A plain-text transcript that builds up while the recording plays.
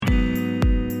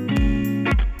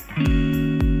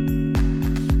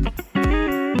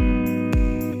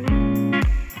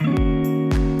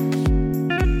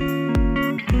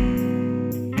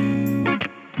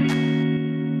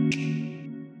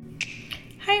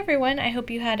everyone. I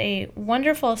hope you had a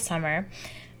wonderful summer.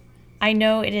 I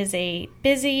know it is a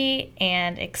busy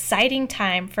and exciting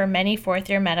time for many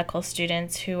fourth-year medical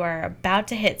students who are about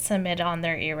to hit submit on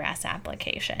their ERAS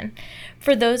application.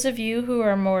 For those of you who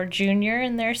are more junior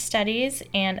in their studies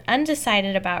and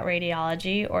undecided about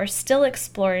radiology or still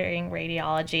exploring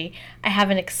radiology, I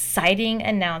have an exciting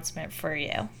announcement for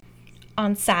you.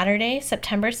 On Saturday,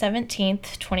 September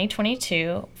 17th,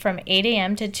 2022, from 8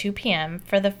 a.m. to 2 p.m.,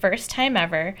 for the first time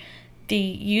ever,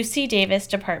 the UC Davis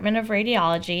Department of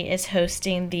Radiology is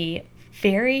hosting the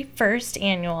very first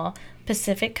annual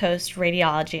Pacific Coast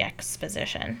Radiology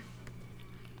Exposition.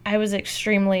 I was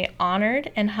extremely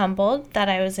honored and humbled that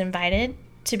I was invited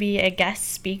to be a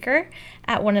guest speaker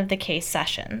at one of the case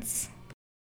sessions.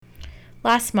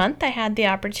 Last month, I had the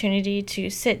opportunity to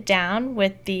sit down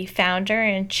with the founder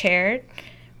and chair,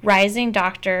 rising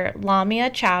Dr.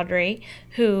 Lamia Chowdhury,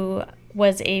 who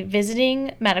was a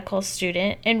visiting medical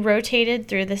student and rotated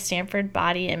through the Stanford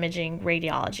Body Imaging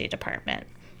Radiology Department.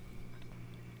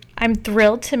 I'm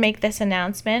thrilled to make this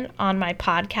announcement on my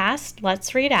podcast,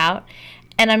 Let's Read Out,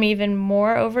 and I'm even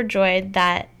more overjoyed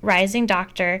that rising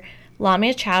Dr.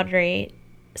 Lamia Chowdhury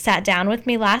sat down with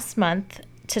me last month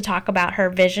to talk about her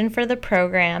vision for the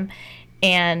program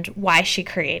and why she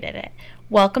created it.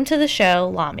 Welcome to the show,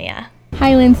 Lamia.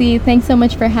 Hi, Lindsay. Thanks so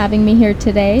much for having me here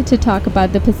today to talk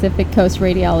about the Pacific Coast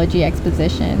Radiology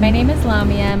Exposition. My name is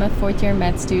Lamia. I'm a fourth-year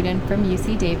med student from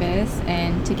UC Davis,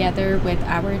 and together with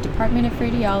our Department of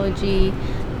Radiology,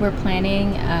 we're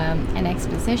planning an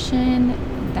exposition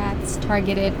that's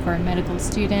targeted for medical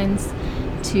students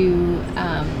to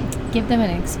give them an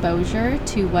exposure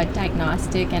to what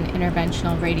diagnostic and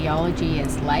interventional radiology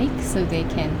is like, so they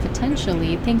can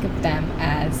potentially think of them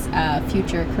as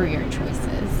future career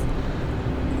choices.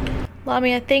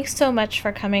 Lamia, thanks so much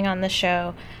for coming on the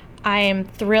show. I am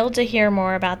thrilled to hear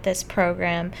more about this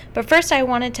program, but first I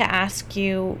wanted to ask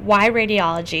you, why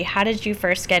radiology? How did you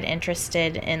first get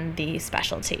interested in the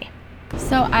specialty?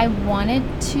 So I wanted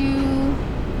to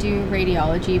do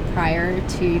radiology prior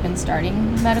to even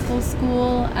starting medical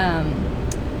school.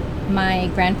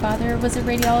 My grandfather was a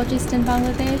radiologist in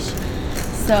Bangladesh,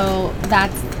 so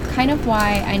that's kind of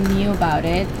why I knew about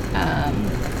it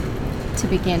to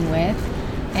begin with.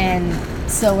 And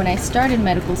so when I started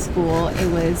medical school,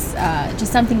 it was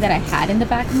just something that I had in the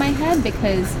back of my head,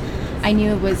 because I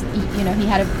knew it was, he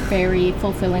had a very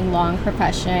fulfilling, long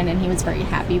profession, and he was very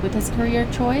happy with his career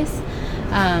choice.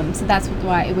 So that's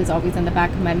why it was always in the back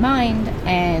of my mind.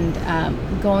 And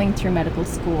going through medical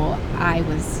school, I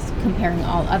was comparing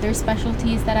all other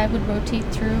specialties that I would rotate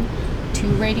through to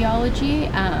radiology.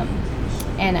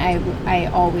 And I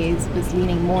always was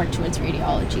leaning more towards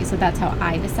radiology. So that's how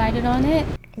I decided on it.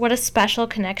 What a special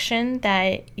connection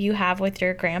that you have with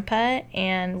your grandpa,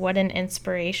 and what an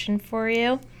inspiration for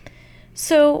you.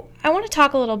 So I want to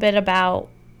talk a little bit about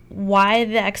why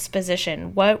the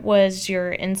exposition. What was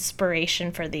your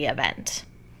inspiration for the event?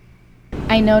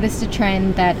 I noticed a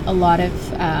trend that a lot of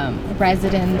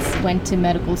residents went to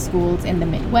medical schools in the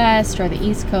Midwest or the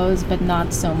East Coast, but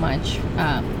not so much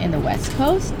in the West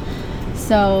Coast.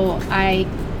 So I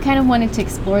kind of wanted to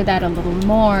explore that a little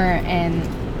more, and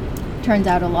turns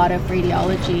out a lot of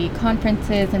radiology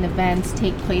conferences and events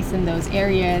take place in those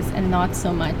areas and not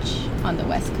so much on the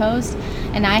West Coast.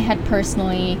 And I had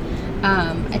personally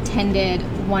attended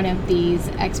one of these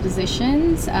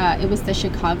expositions. It was the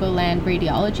Chicagoland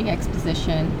Radiology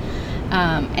Exposition.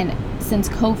 And since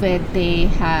COVID, they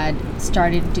had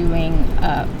started doing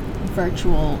a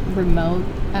virtual remote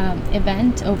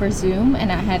event over Zoom,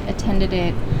 and I had attended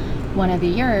it one of the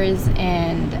years,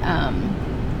 and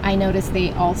I noticed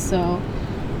they also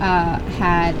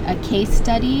had a case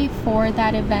study for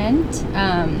that event,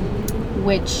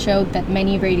 which showed that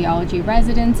many radiology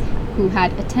residents who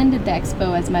had attended the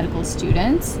expo as medical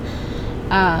students.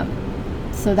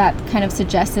 So that kind of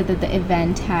suggested that the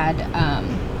event had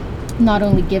not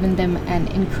only given them an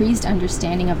increased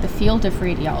understanding of the field of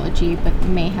radiology, but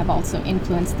may have also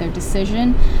influenced their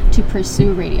decision to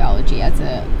pursue radiology as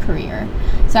a career.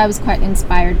 So I was quite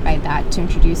inspired by that to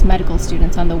introduce medical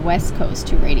students on the West Coast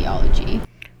to radiology.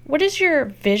 What is your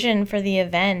vision for the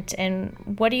event, and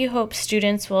what do you hope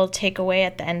students will take away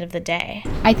at the end of the day?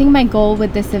 I think my goal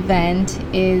with this event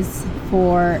is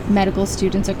for medical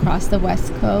students across the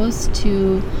West Coast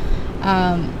to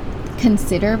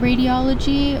consider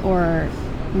radiology or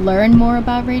learn more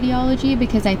about radiology,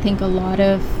 because I think a lot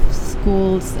of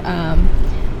schools, in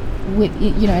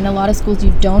a lot of schools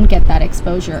you don't get that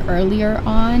exposure earlier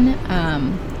on.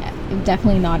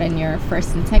 Definitely not in your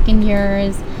first and second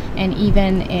years, and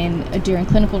even during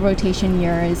clinical rotation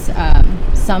years,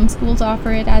 Some schools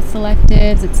offer it as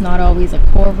selectives. It's not always a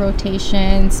core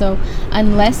rotation. So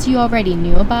unless you already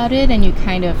knew about it and you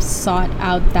kind of sought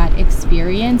out that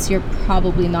experience, you're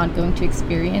probably not going to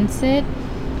experience it.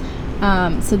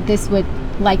 So this would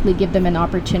likely give them an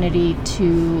opportunity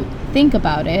to think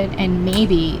about it and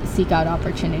maybe seek out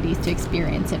opportunities to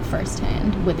experience it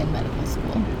firsthand within medical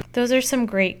school. Those are some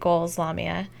great goals,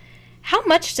 Lamia. How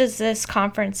much does this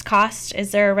conference cost?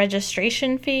 Is there a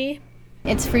registration fee?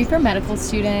 It's free for medical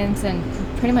students and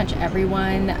pretty much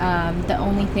everyone. The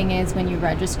only thing is when you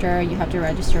register, you have to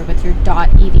register with your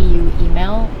 .edu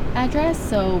email address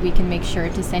so we can make sure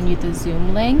to send you the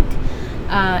Zoom link.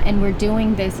 And we're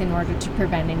doing this in order to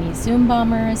prevent any Zoom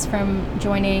bombers from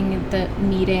joining the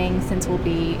meeting, since we'll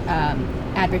be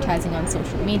advertising on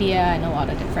social media and a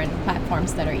lot of different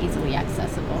platforms that are easily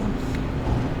accessible.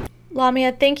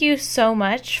 Lamia, thank you so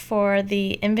much for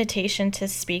the invitation to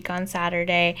speak on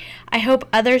Saturday. I hope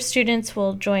other students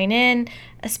will join in,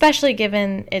 especially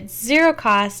given it's zero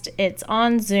cost, it's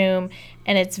on Zoom,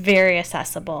 and it's very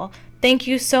accessible. Thank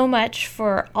you so much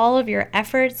for all of your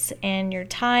efforts and your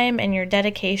time and your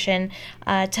dedication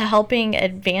to helping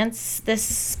advance this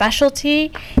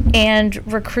specialty and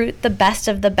recruit the best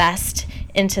of the best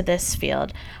into this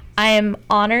field. I am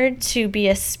honored to be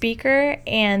a speaker,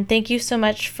 and thank you so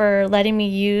much for letting me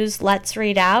use Let's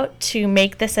Read Out to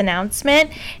make this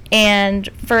announcement and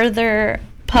further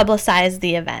publicize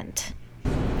the event.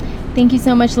 Thank you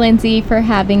so much, Lindsay, for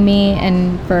having me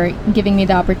and for giving me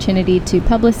the opportunity to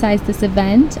publicize this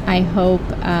event. I hope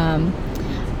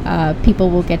people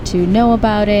will get to know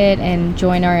about it and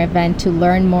join our event to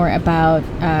learn more about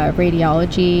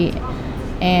radiology.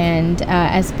 And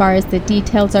as far as the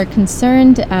details are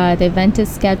concerned, the event is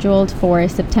scheduled for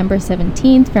September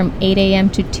 17th from 8 a.m.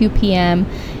 to 2 p.m.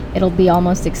 It'll be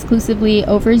almost exclusively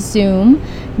over Zoom.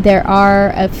 There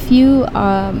are a few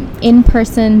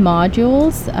in-person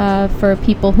modules for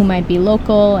people who might be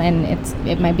local, and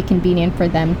it might be convenient for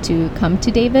them to come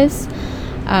to Davis.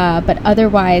 But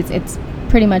otherwise, it's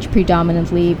pretty much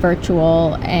predominantly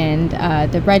virtual, and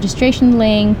the registration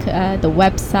link, the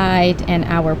website, and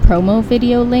our promo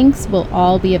video links will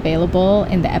all be available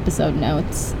in the episode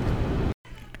notes.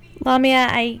 Lamia,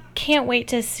 I can't wait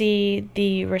to see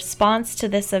the response to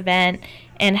this event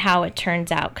and how it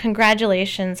turns out.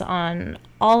 Congratulations on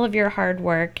all of your hard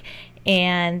work,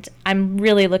 and I'm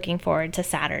really looking forward to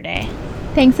Saturday.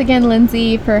 Thanks again,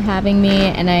 Lindsay, for having me,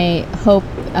 and I hope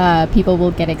people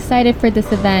will get excited for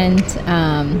this event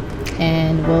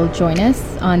and will join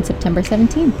us on September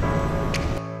 17th.